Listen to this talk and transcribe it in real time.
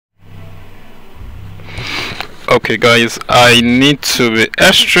Okay guys, I need to be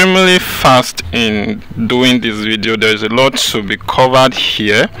extremely fast in doing this video. There's a lot to be covered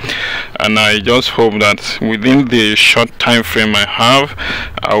here, and I just hope that within the short time frame I have,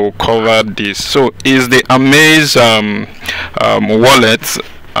 I will cover this. So is the Amaze wallet,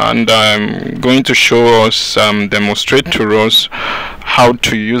 and I'm going to show us, demonstrate to us how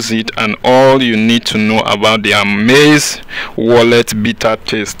to use it and all you need to know about the AmazeWallet beta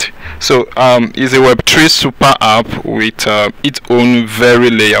test. So it's a Web3 super app with its own very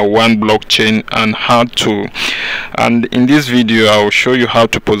layer 1 blockchain, and in this video I will show you how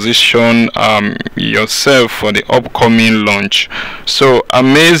to position yourself for the upcoming launch. So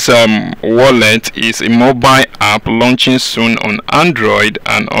AmazeWallet is a mobile app launching soon on Android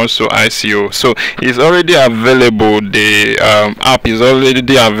and also ICO. So it's already available. The app is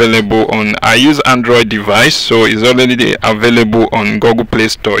already available on, I use Android device, so it's already available on Google Play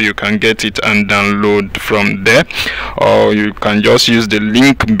Store. You can get it and download from there, or you can just use the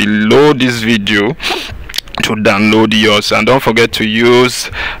link below this video to download yours. And don't forget to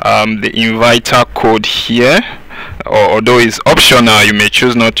use the inviter code here. Although it's optional, you may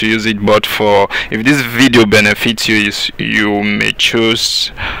choose not to use it, but if this video benefits you, you may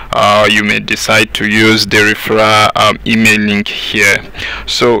choose, you may decide to use the referral email link here.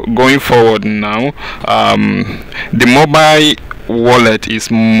 So going forward now, the mobile wallet is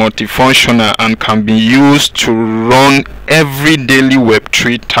multifunctional and can be used to run every daily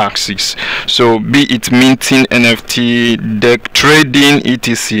Web3 tasks. So be it minting, NFT, deck trading,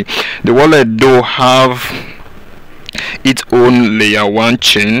 etc. The wallet though have its own layer 1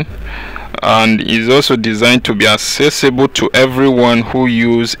 chain and is also designed to be accessible to everyone who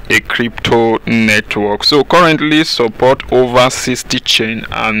use a crypto network. So currently support over 60 chain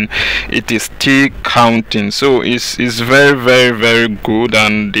and it is still counting. So it's very good,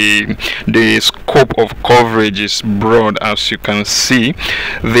 and the scope of coverage is broad, as you can see.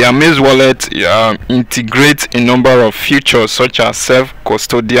 The AmazeWallet integrates a number of features such as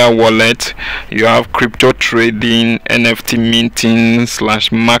self-custodial wallet. You have crypto trading, NFT minting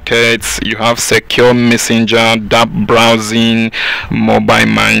 / markets. You have secure messenger, DApp browsing, mobile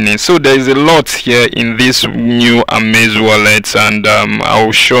mining. So there is a lot here in this new AmazeWallet, and I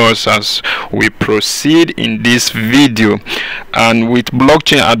will show us as we proceed in this video. And with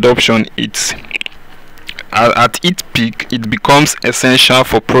blockchain adoption, at its peak, it becomes essential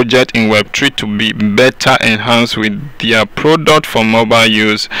for projects in Web3 to be better enhanced with their product for mobile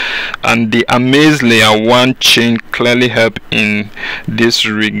use, and the Amaze layer 1 chain clearly help in this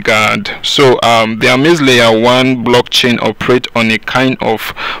regard. So the Amaze layer 1 blockchain operates on a kind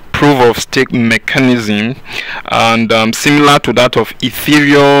of proof of stake mechanism, and similar to that of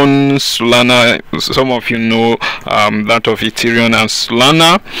Ethereum, Solana. Some of you know that of Ethereum and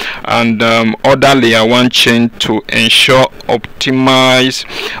Solana, and other layer 1 chain to ensure optimized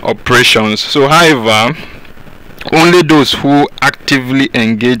operations. So however, only those who actively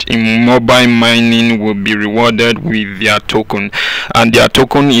engage in mobile mining will be rewarded with their token, and their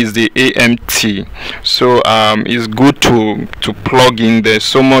token is the AMT. So it's good to plug in. There's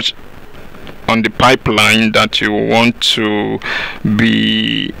so much on the pipeline that you want to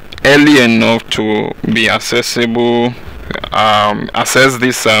be early enough to be accessible, access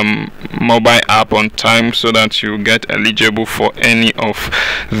this mobile app on time, so that you get eligible for any of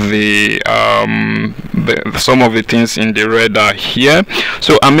some of the things in the radar here.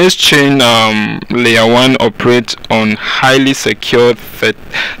 So Amaze chain layer 1 operates on highly secure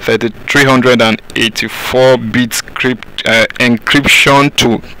 384 bits encryption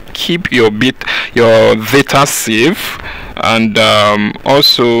to keep your data safe, and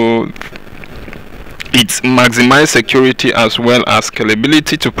also it's maximize security as well as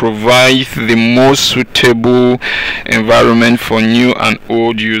scalability to provide the most suitable environment for new and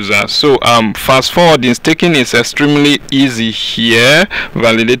old users. So fast forwarding, staking is extremely easy here,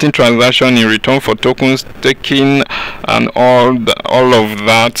 validating transaction in return for tokens, staking, and all of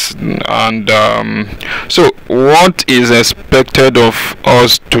that. And so what is expected of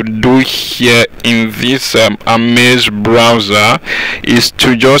us to do here in this Amaze browser is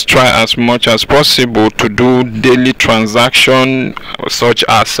to just try as much as possible to do daily transaction, such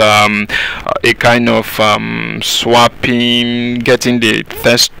as a kind of swapping, getting the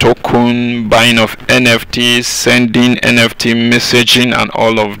test token, buying of NFTs, sending NFT messaging, and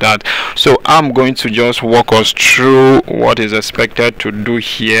all of that. So I'm going to just walk us through what is expected to do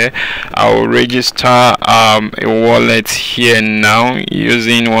here. I'll register a wallet here now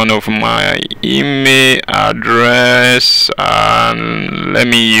using one of my email address, and let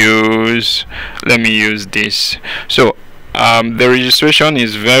me use this. So the registration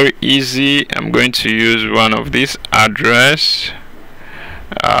is very easy. I'm going to use one of this address.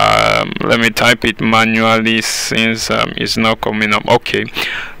 Let me type it manually since it's not coming up. Okay,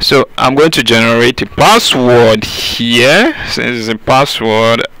 so I'm going to generate a password here. Since it's a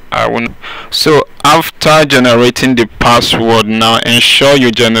password, so after generating the password, now ensure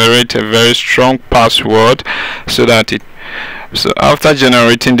you generate a very strong password so that it so after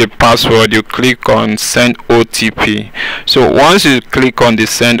generating the password, you click on send OTP. So once you click on the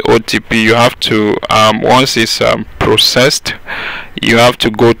send OTP, you have to once it's processed, you have to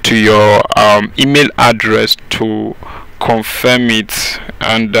go to your email address to confirm it,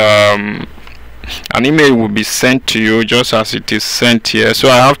 and an email will be sent to you just as it is sent here. So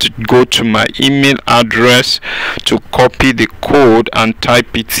I have to go to my email address to copy the code and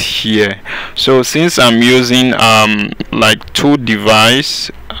type it here. So since I'm using like two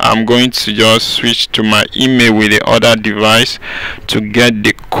devices, I'm going to just switch to my email with the other device to get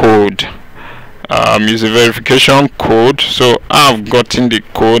the code. Is a verification code. So I've gotten the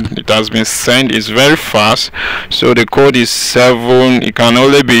code, it has been sent, it's very fast. So the code is 7, it can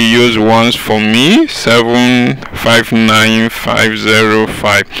only be used once for me,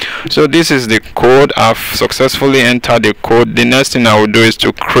 759505. So this is the code. I've successfully entered the code. The next thing I will do is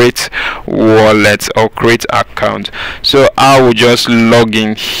to create wallet or create account. So I will just log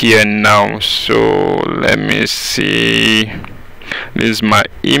in here now. So let me see, this is my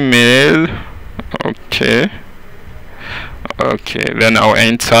email. Okay, then I'll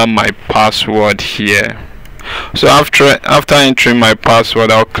enter my password here. So after entering my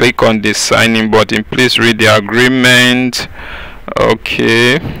password, I'll click on the sign in button. Please read the agreement.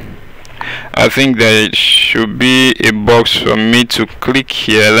 Okay, I think there should be a box for me to click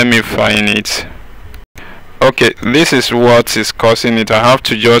here. Let me find it. Okay, this is what is causing it. I have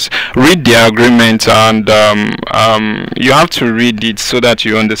to just read the agreement, and you have to read it so that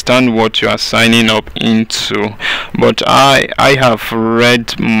you understand what you are signing up into. But I have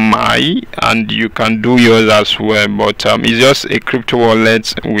read my, and you can do yours as well. But it's just a crypto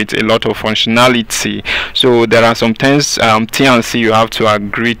wallet with a lot of functionality. So there are some things T&C you have to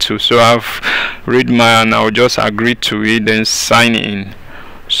agree to. So I've read mine, and I'll just agree to it, then sign in.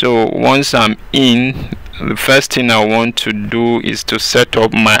 So once I'm in, the first thing I want to do is to set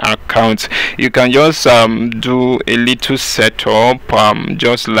up my account. You can just do a little setup,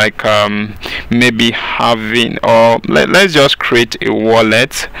 just like maybe having, or let's just create a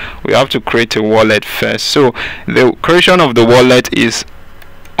wallet. We have to create a wallet first. So the creation of the wallet is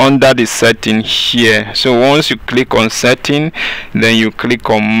under the setting here. So once you click on setting, then you click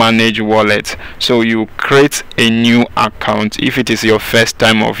on manage wallet. So you create a new account if it is your first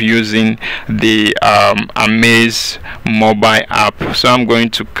time of using the Amaze mobile app. So I'm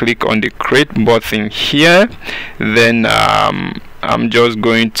going to click on the create button here. Then I'm just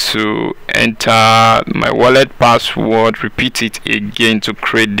going to enter my wallet password, repeat it again to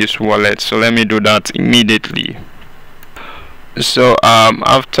create this wallet. So let me do that immediately. So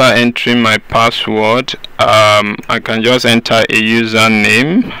after entering my password, I can just enter a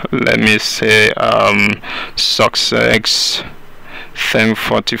username. Let me say success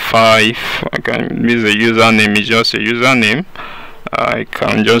 1045. I can use a username, it's just a username. I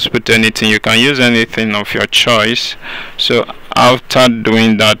can just put anything. You can use anything of your choice. So after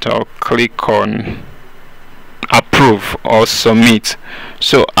doing that, I'll click on approve or submit.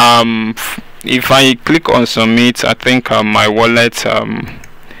 So if I click on submit, I think my wallet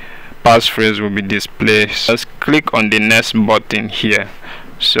passphrase will be displayed. Just click on the next button here.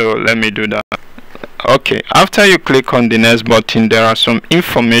 So let me do that. Okay, after you click on the next button, there are some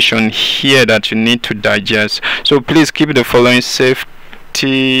information here that you need to digest. So please keep the following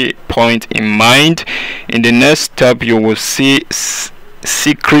safety point in mind. In the next step, you will see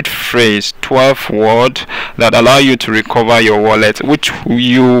secret phrase, 12 words that allow you to recover your wallet, which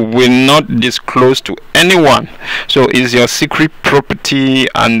you will not disclose to anyone. So it's your secret property,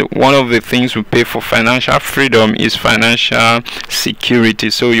 and one of the things we pay for financial freedom is financial security.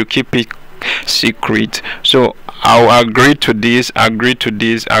 So you keep it secret. So I'll agree to this, agree to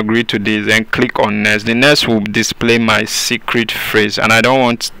this, agree to this, and click on next. The next will display my secret phrase, and I don't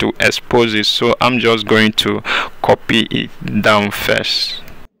want to expose it, so I'm just going to copy it down first.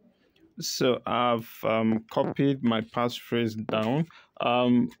 So I've copied my passphrase down.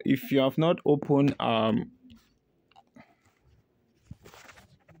 If you have not opened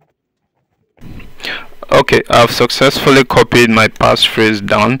okay, I've successfully copied my passphrase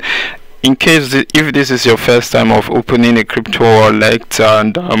down. in case if this is your first time of opening a crypto wallet,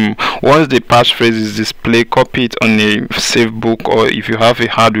 and once the passphrase is displayed, copy it on a safe book, or if you have a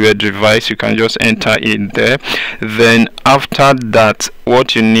hardware device, you can just enter it there. Then after that,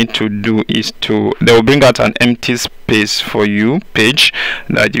 what you need to do is they will bring out an empty space for you page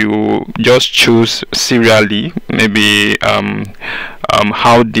that you just choose serially, maybe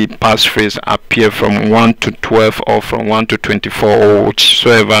how the passphrase appear from 1 to 12 or from 1 to 24, or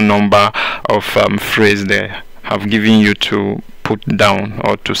whichever number of phrase they have given you to put down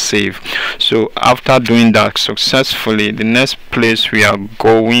or to save. So after doing that successfully, the next place we are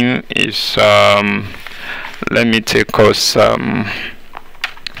going is let me take us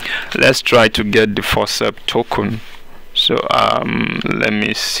let's try to get the forceps token. So let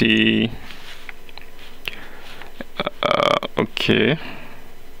me see. Okay,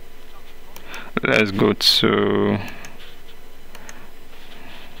 let's go to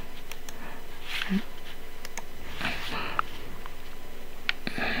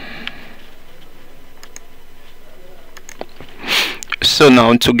so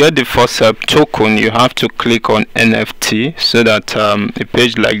now to get the forceps token, you have to click on NFT so that a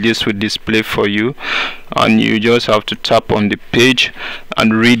page like this will display for you, and you just have to tap on the page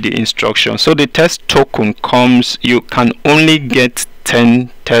and read the instructions. So the test token comes, you can only get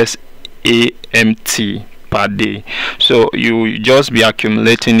 10 test AMT per day, so you just be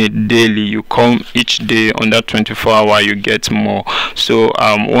accumulating it daily. You come each day on that 24-hour, you get more. So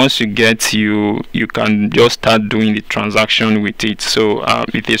once you get, you can just start doing the transaction with it. So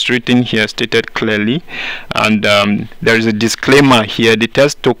it is written here, stated clearly, and there is a disclaimer here: the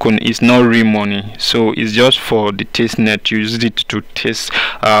test token is not real money, so it's just for the testnet. You use it to test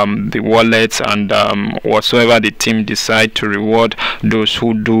the wallets, and whatsoever the team decide to reward those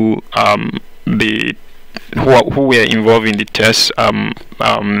who do who were involved in the test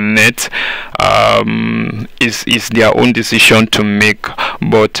net is their own decision to make.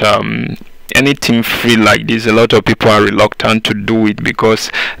 But anything free like this, a lot of people are reluctant to do it because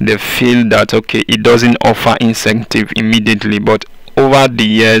they feel that, okay, it doesn't offer incentive immediately. But over the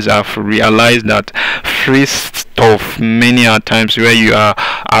years, I've realized that free stuff, many a times where you are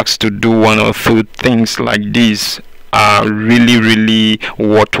asked to do one or two things like this, are really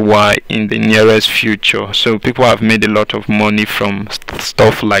worthwhile in the nearest future. So people have made a lot of money from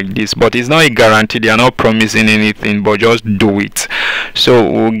stuff like this, but it's not a guarantee. They are not promising anything, but just do it. So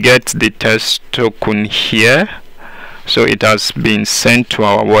we'll get the test token here. So it has been sent to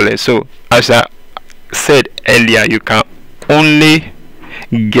our wallet. So as I said earlier, you can only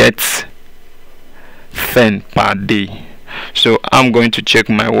get 10 per day. So I'm going to check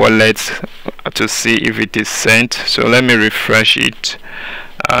my wallet to see if it is sent. So let me refresh it,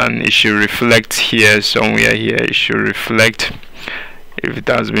 and it should reflect here somewhere. Here it should reflect if it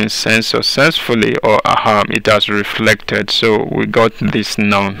has been sent successfully, or it has reflected. So we got this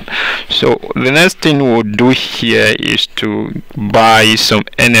now. So the next thing we'll do here is to buy some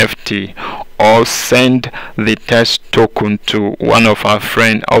NFT or send the test token to one of our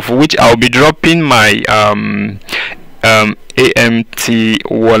friends, of which I'll be dropping my AMT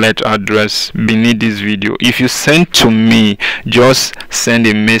wallet address beneath this video. If you send to me, just send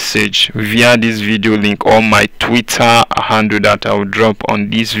a message via this video link or my Twitter handle that I will drop on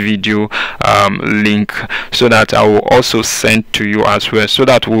this video link, so that I will also send to you as well, so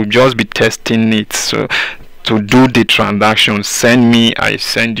that we'll just be testing it. So to do the transaction, send me, I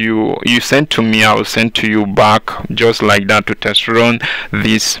send you, you send to me, I will send to you back, just like that, to test run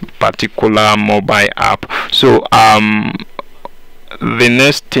this particular mobile app. So the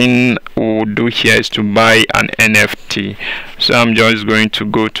next thing we'll do here is to buy an NFT. So I'm just going to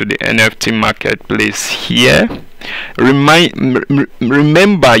go to the NFT marketplace here.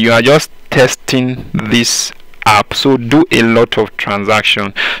 Remember, you are just testing this app, so do a lot of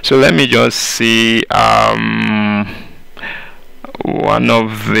transaction. So let me just see one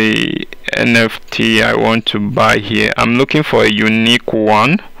of the NFT I want to buy here. I'm looking for a unique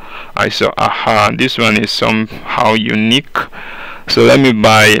one. I saw this one is somehow unique. So let me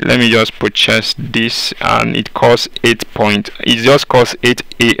just purchase this, and it costs it just costs 8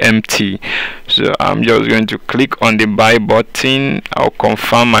 AMT. So I'm just going to click on the buy button. I'll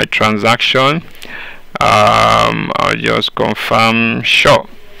confirm my transaction. I'll just confirm, sure.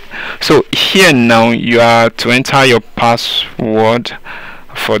 So here now you are to enter your password,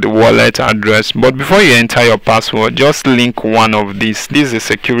 for the wallet address. But before you enter your password, just link one of these. This is a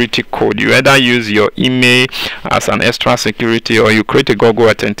security code. You either use your email as an extra security, or you create a Google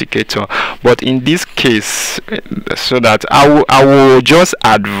Authenticator. But in this case, so that I will just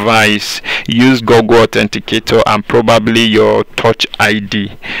advise use Google Authenticator and probably your Touch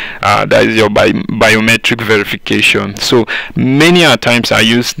ID. That is your biometric verification. So many a times I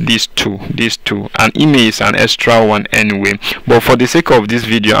use these two, and email is an extra one anyway. But for the sake of this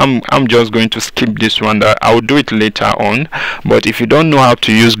video, I'm just going to skip this one. That I'll do it later on. But if you don't know how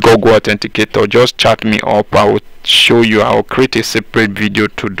to use Google Authenticator, just chat me up. I will show you. I'll create a separate video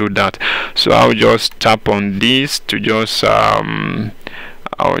to do that. So I'll just tap on this to just I'll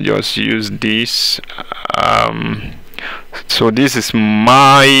just use this. So this is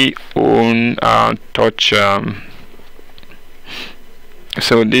my own touch.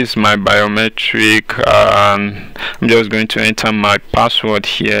 So this is my biometric. I'm just going to enter my password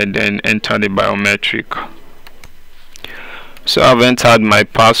here, then enter the biometric. So I've entered my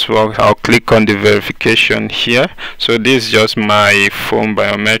password. I'll click on the verification here. So this is just my phone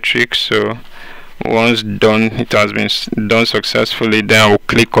biometric. So once done, it has been done successfully, then I'll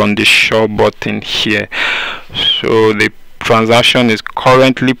click on the show button here. So the transaction is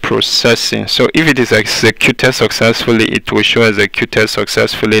currently processing. So if it is executed successfully, it will show executed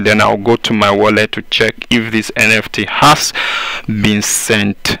successfully. Then I'll go to my wallet to check if this NFT has been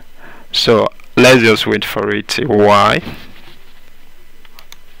sent. So let's just wait for it. Why?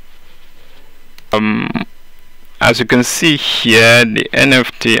 As you can see here, the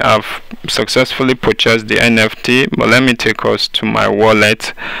NFT, I've successfully purchased the NFT. But let me take us to my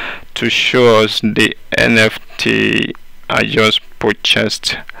wallet to show us the NFT I just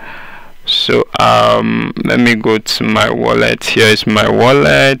purchased. So let me go to my wallet. Here is my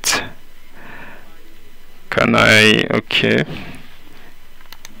wallet. Okay.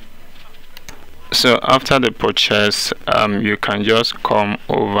 So after the purchase, you can just come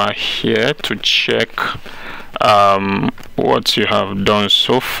over here to check what you have done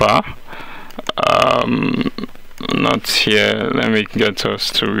so far. Not here. Let me get us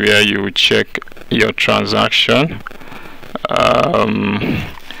to where you check your transaction.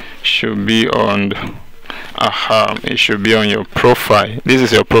 Should be on it should be on your profile. This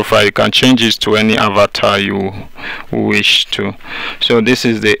is your profile. You can change this to any avatar you wish to. So this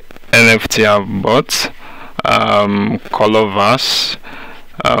is the NFT I've bought, Colorverse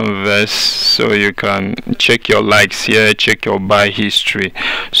verse. So you can check your likes here, check your buy history.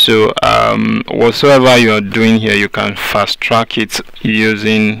 So whatsoever you are doing here, you can fast track it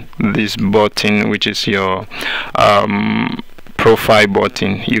using this button, which is your profile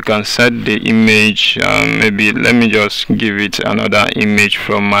button. You can set the image. Maybe let me just give it another image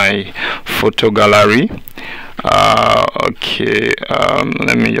from my photo gallery. Okay,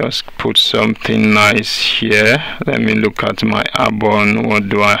 let me just put something nice here. Let me look at my album. What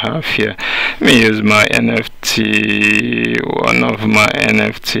do I have here? Let me use my NFT, one of my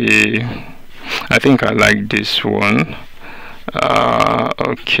NFT. I think I like this one.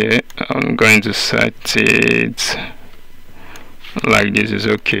 Okay, I'm going to set it like this. Is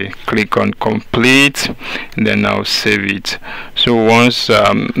okay. Click on complete, and then I'll save it. So once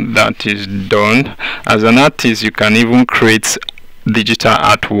that is done, as an artist, you can even create digital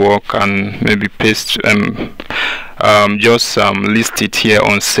artwork and maybe paste just list it here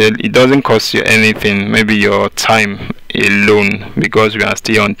on sale. It doesn't cost you anything, maybe your time alone, because we are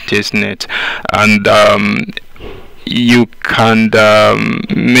still on testnet. And you can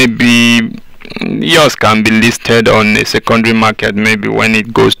maybe yours can be listed on a secondary market. Maybe when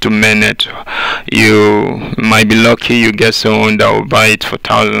it goes to mainnet, you might be lucky you get someone that will buy it for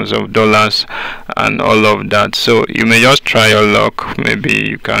thousands of dollars and all of that. So you may just try your luck. Maybe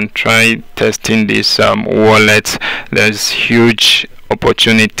you can try testing this wallet. There's huge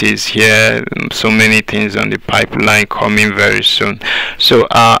opportunities here, so many things on the pipeline coming very soon. So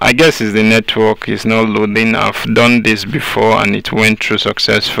I guess it's the network is not loading. I've done this before and it went through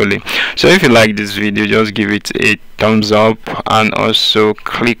successfully. So if you like this video, just give it a thumbs up and also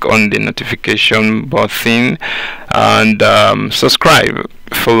click on the notification button and subscribe.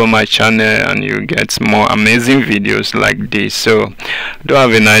 Follow my channel and you get more amazing videos like this. So do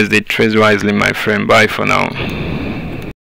have a nice day. Trade wisely, my friend. Bye for now.